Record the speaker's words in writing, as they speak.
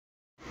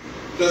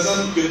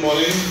Pleasant good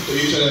morning to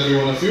each and every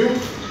one of you.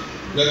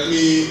 Let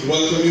me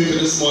welcome you to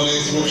this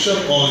morning's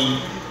workshop on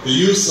the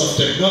use of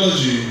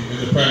technology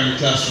in the primary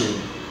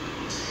classroom.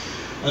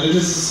 And it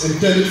is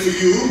intended for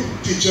you,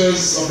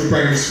 teachers of the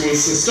primary school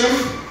system.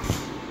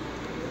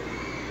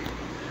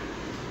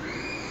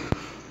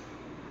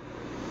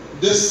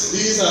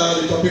 These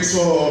are the topics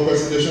for our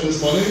presentation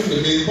this morning, the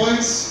main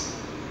points.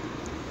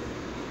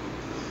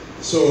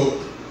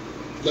 So,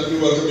 let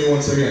me welcome you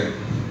once again.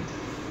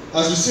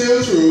 As we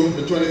sail through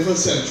the 21st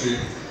century,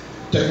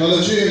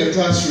 technology in the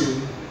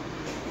classroom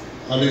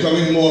are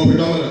becoming more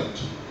predominant.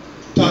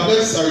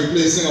 Tablets are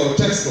replacing our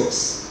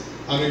textbooks,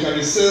 and we can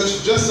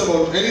research just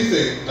about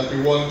anything that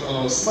we want on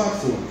our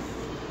smartphone.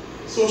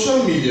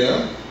 Social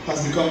media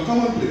has become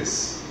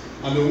commonplace,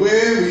 and the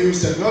way we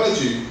use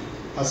technology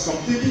has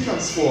completely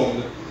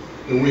transformed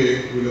the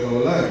way we live our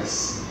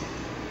lives.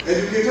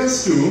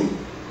 Educators too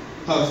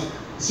have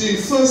seen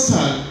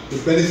firsthand the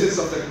benefits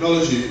of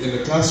technology in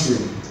the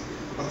classroom.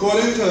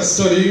 According to a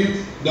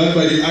study done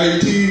by the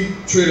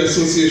IT Trade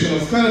Association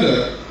of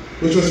Canada,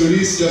 which was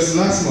released just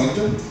last month,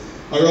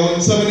 around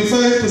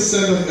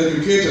 75% of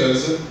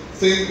educators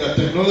think that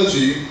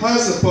technology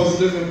has a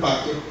positive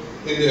impact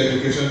in the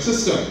education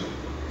system.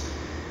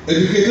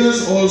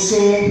 Educators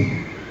also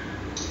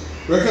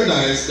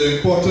recognize the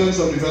importance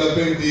of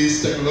developing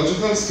these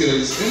technological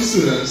skills in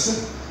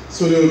students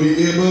so they will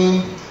be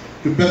able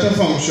to better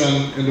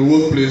function in the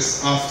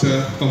workplace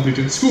after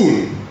completing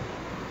school.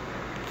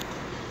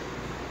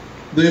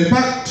 The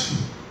impact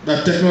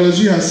that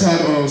technology has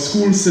had on our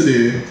schools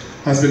today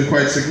has been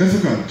quite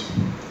significant.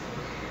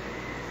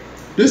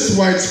 This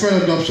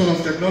widespread adoption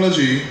of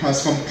technology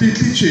has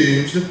completely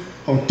changed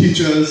how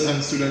teachers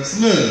and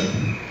students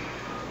learn.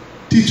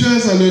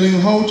 Teachers are learning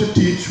how to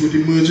teach with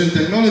emerging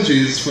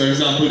technologies, for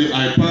example, the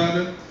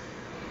iPad,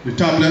 the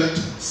tablet,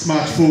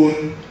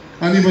 smartphone,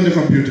 and even the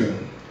computer,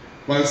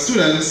 while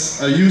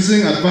students are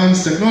using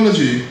advanced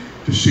technology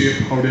to shape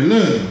how they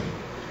learn.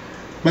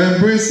 By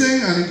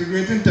embracing and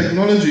integrating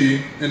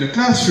technology in the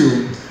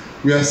classroom,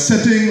 we are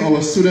setting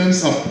our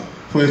students up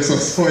for a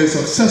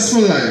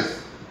successful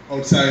life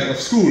outside of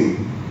school.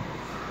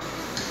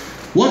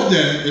 What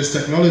then is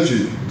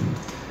technology?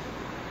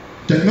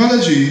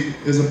 Technology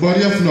is a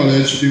body of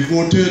knowledge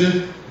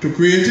devoted to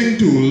creating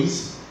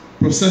tools,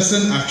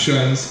 processing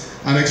actions,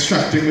 and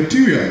extracting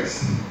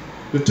materials.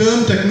 The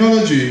term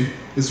technology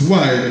is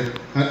wide,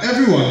 and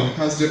everyone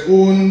has their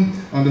own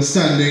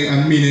understanding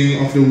and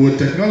meaning of the word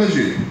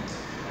technology.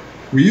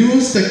 We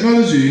use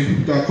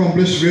technology to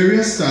accomplish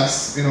various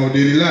tasks in our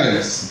daily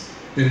lives.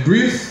 In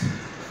brief,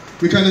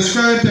 we can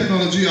describe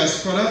technology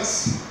as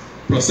products,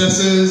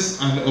 processes,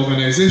 and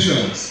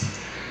organizations.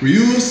 We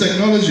use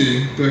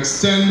technology to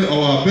extend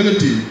our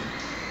ability,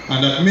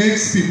 and that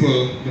makes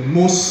people the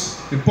most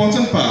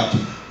important part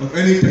of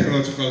any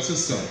technological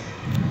system.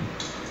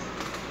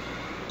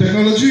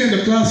 Technology in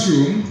the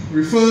classroom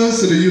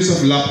refers to the use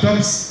of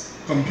laptops,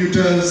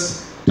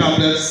 computers,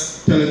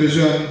 tablets,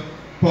 television,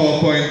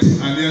 PowerPoint,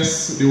 and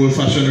yes, the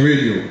old-fashioned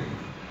radio.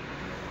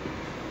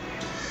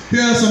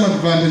 Here are some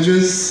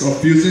advantages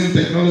of using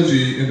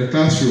technology in the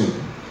classroom.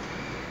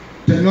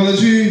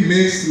 Technology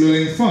makes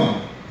learning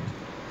fun.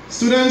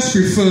 Students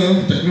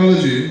prefer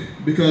technology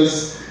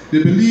because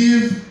they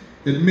believe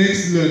it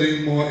makes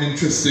learning more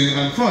interesting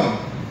and fun.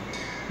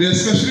 They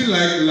especially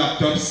like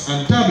laptops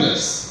and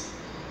tablets.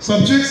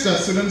 Subjects that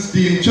students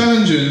deem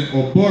challenging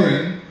or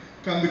boring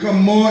can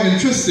become more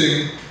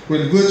interesting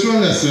when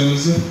virtual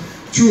lessons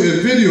through a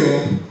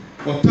video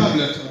or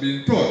tablet are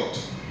being taught.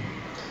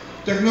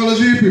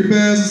 Technology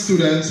prepares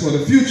students for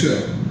the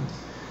future.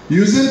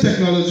 Using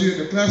technology in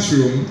the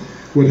classroom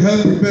would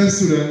help prepare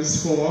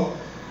students for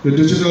the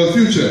digital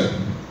future.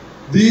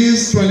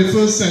 These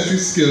 21st century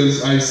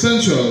skills are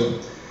essential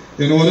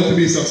in order to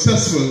be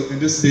successful in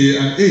this day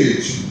and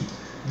age.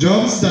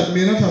 Jobs that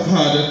may not have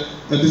had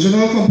a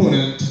digital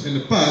component in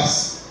the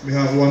past may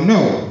have one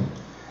now.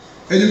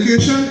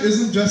 Education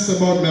isn't just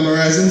about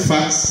memorizing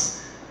facts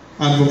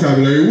and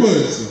vocabulary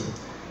words.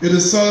 It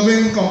is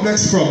solving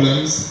complex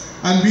problems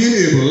and being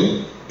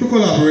able to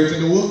collaborate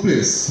in the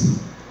workplace.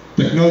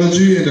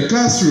 Technology in the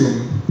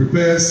classroom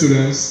prepares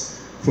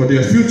students for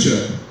their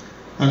future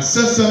and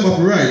sets them up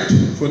right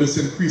for this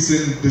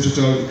increasing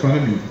digital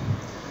economy.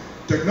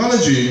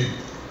 Technology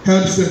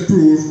helps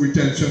improve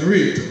retention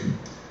rate.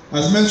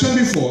 As mentioned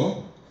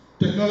before,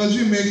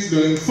 technology makes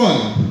learning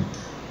fun.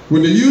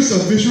 With the use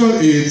of visual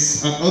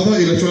aids and other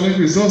electronic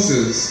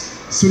resources,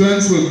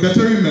 students will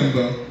better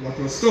remember what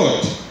was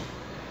taught.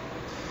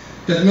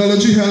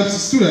 Technology helps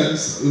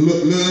students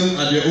learn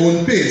at their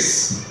own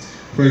pace.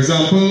 For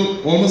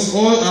example, almost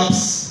all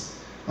apps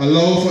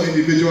allow for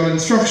individual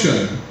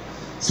instruction.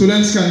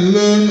 Students can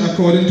learn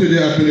according to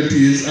their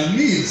abilities and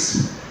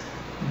needs.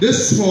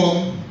 This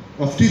form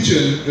of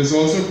teaching is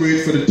also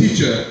great for the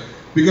teacher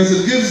because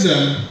it gives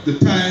them the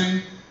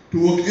time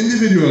to work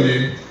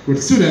individually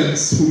with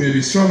students who may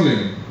be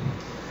struggling.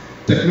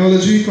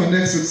 Technology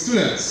connects with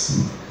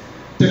students.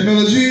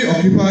 Technology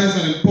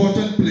occupies an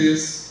important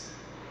place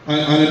and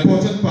an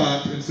important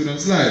part in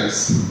students'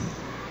 lives.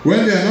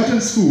 When they are not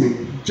in school,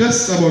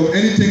 just about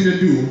anything they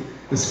do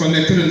is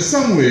connected in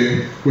some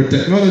way with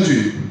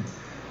technology.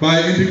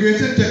 By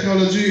integrating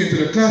technology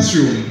into the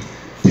classroom,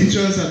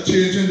 teachers are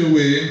changing the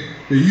way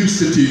they used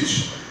to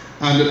teach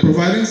and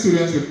providing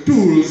students with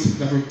tools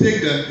that will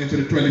take them into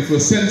the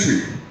 21st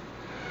century.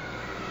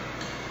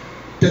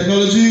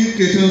 Technology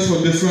caters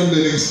for different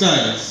learning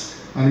styles,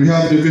 and we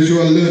have the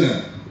visual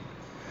learner.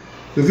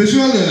 The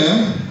visual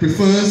learner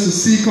prefers to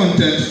see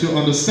content to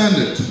understand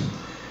it.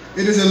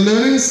 It is a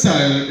learning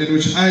style in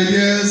which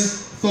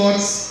ideas,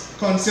 thoughts,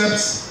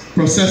 concepts,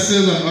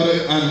 processes,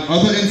 and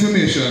other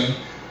information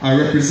are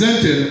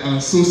represented and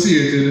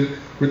associated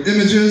with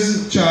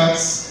images,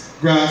 charts,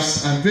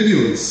 graphs, and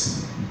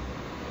videos.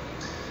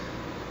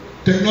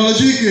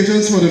 Technology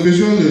caters for the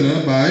visual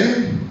learner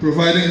by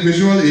providing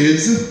visual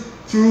aids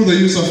through the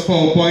use of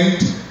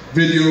PowerPoint,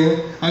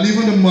 video, and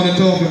even the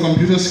monitor of the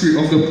computer screen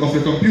of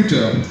the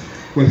computer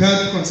will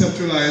help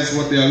conceptualize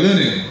what they are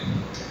learning.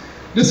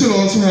 This will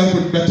also help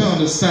with better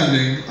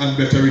understanding and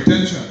better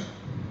retention.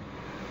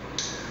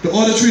 The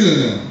auditory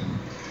learner.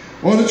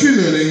 Auditory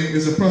learning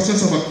is a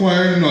process of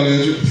acquiring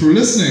knowledge through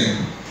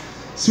listening.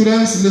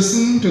 Students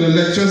listen to the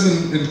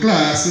lectures in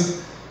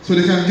class so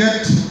they can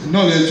get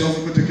knowledge of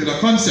a particular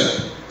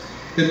concept.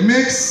 It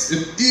makes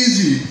it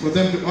easy for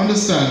them to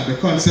understand the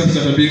concepts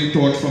that are being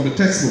taught from the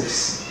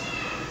textbooks.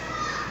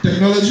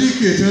 Technology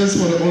caters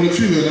for the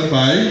auditory learner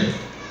by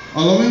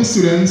allowing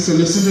students to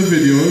listen to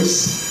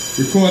videos,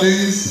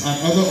 recordings,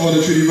 and other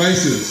auditory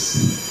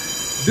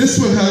devices. This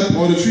will help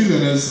auditory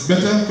learners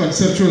better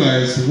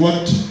conceptualize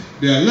what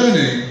they are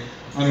learning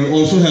and will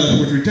also help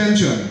with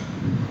retention.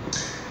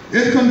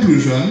 In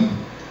conclusion,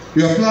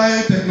 we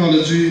apply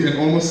technology in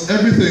almost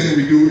everything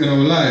we do in our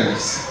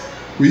lives.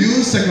 We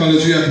use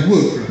technology at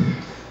work.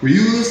 We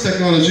use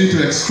technology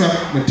to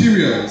extract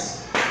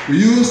materials. We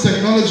use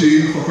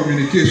technology for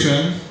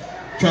communication,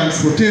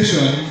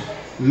 transportation,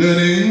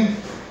 learning,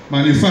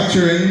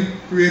 manufacturing,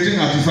 creating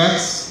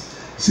artifacts,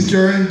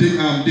 securing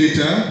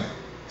data,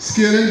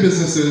 scaling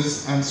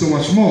businesses, and so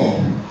much more.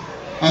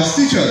 As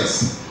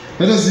teachers,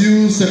 let us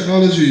use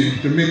technology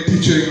to make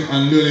teaching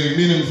and learning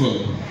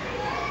meaningful.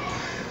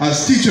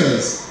 As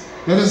teachers,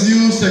 let us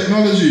use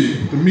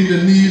technology to meet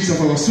the needs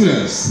of our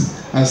students.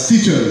 As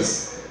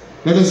teachers,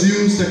 let us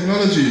use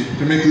technology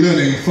to make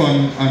learning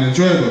fun and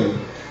enjoyable.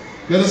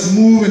 Let us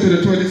move into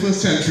the 21st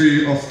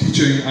century of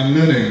teaching and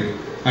learning.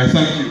 I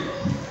thank you.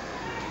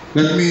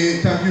 Let me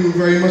thank you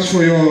very much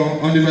for your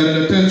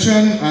undivided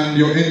attention and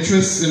your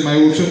interest in my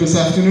workshop this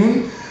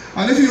afternoon.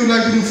 And if you would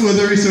like to do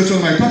further research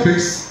on my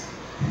topics,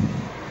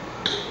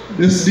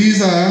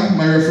 these are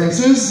my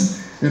references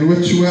in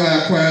which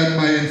I acquired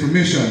my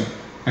information.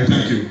 I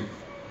thank you.